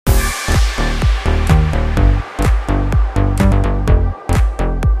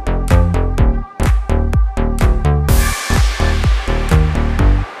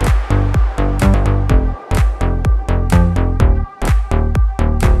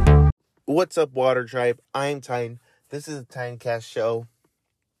What's up, Water Tribe? I'm Tyne. This is the Tynecast Show.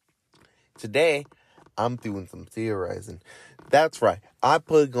 Today, I'm doing some theorizing. That's right. I'm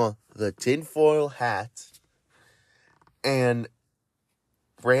putting on the tinfoil hat and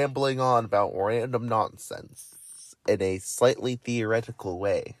rambling on about random nonsense in a slightly theoretical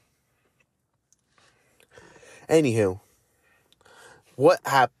way. Anywho, what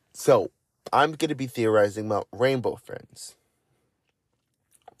happened? So, I'm going to be theorizing about Rainbow Friends.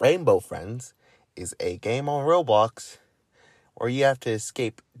 Rainbow Friends is a game on Roblox where you have to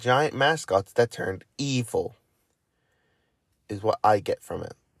escape giant mascots that turned evil, is what I get from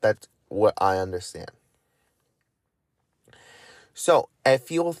it. That's what I understand. So,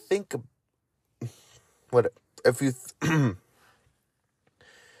 if you think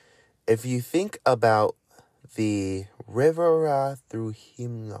about the river through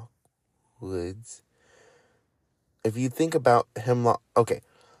Hemlock Woods, okay,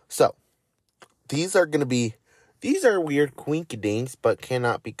 so these are weird quinky names, but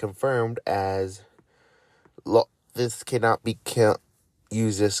cannot be confirmed as this cannot be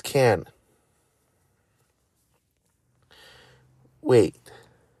used as canon. Wait.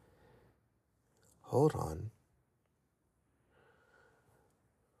 Hold on.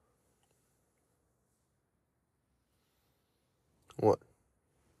 What?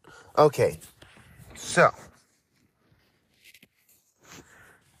 Okay. So,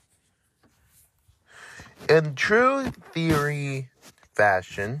 in true theory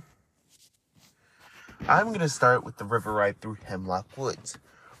fashion, I'm going to start with the river ride through Hemlock Woods.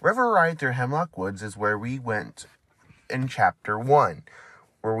 River ride through Hemlock Woods is where we went in Chapter 1,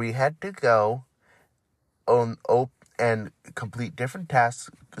 where we had to go and complete different tasks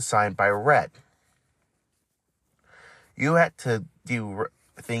assigned by Red. You had to do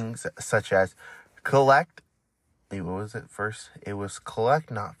things such as collect. What was it first? It was collect,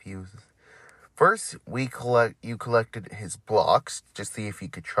 not fuse. First, you collected his blocks to see if he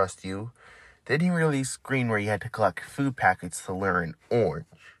could trust you. Then he released a screen where you had to collect food packets to learn orange.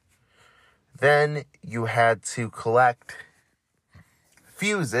 Then you had to collect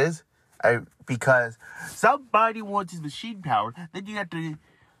fuses because somebody wants his machine power. Then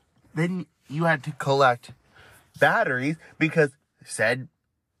you had to collect batteries because said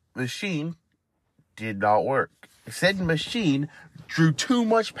machine did not work. Said machine drew too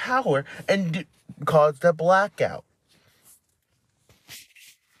much power and caused a blackout.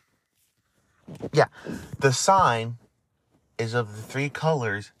 Yeah, the sign is of the three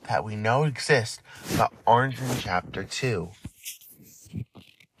colors that we know exist, but orange in Chapter 2.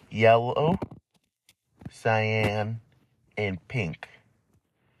 Yellow, cyan, and pink.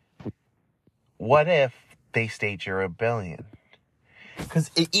 What if they stage a rebellion?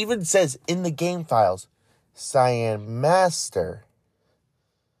 Because it even says in the game files, Cyan Master.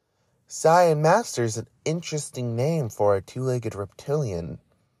 Cyan Master is an interesting name for a two-legged reptilian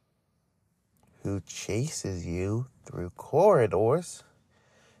who chases you through corridors,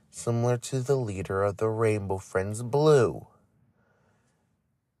 similar to the leader of the Rainbow Friends, Blue.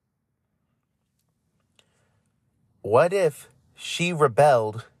 What if she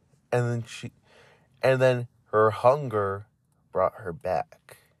rebelled and then her hunger brought her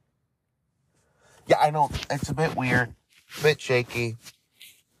back? Yeah, I know, it's a bit weird, a bit shaky.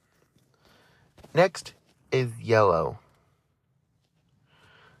 Next is yellow.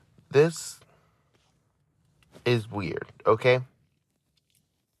 This is weird, okay?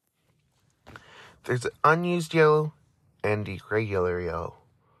 There's an unused yellow and a regular yellow.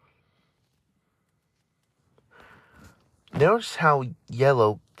 Notice how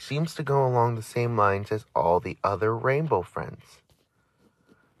yellow seems to go along the same lines as all the other Rainbow Friends.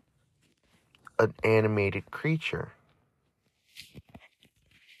 An animated creature.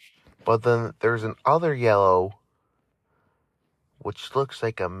 But then there's an other yellow which looks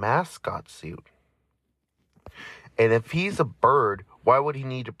like a mascot suit. And if he's a bird, why would he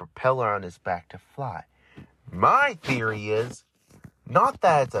need a propeller on his back to fly? My theory is, not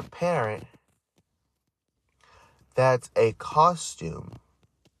that it's a parrot, that's a costume.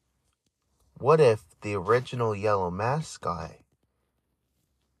 What if the original yellow mascot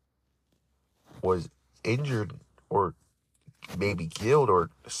was injured or maybe killed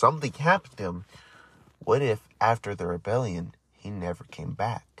or something happened to him? What if after the rebellion, he never came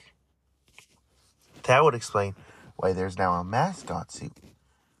back? That would explain why there's now a mascot suit.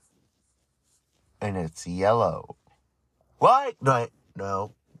 And it's yellow. What?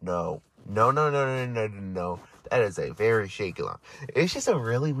 No. That is a very shaky line. It's just a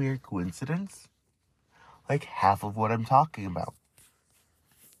really weird coincidence. Like half of what I'm talking about.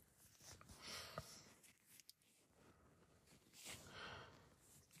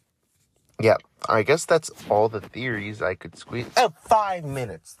 Yeah, I guess that's all the theories I could squeeze. Oh, 5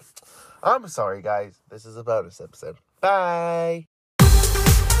 minutes. I'm sorry, guys. This is a bonus episode. Bye.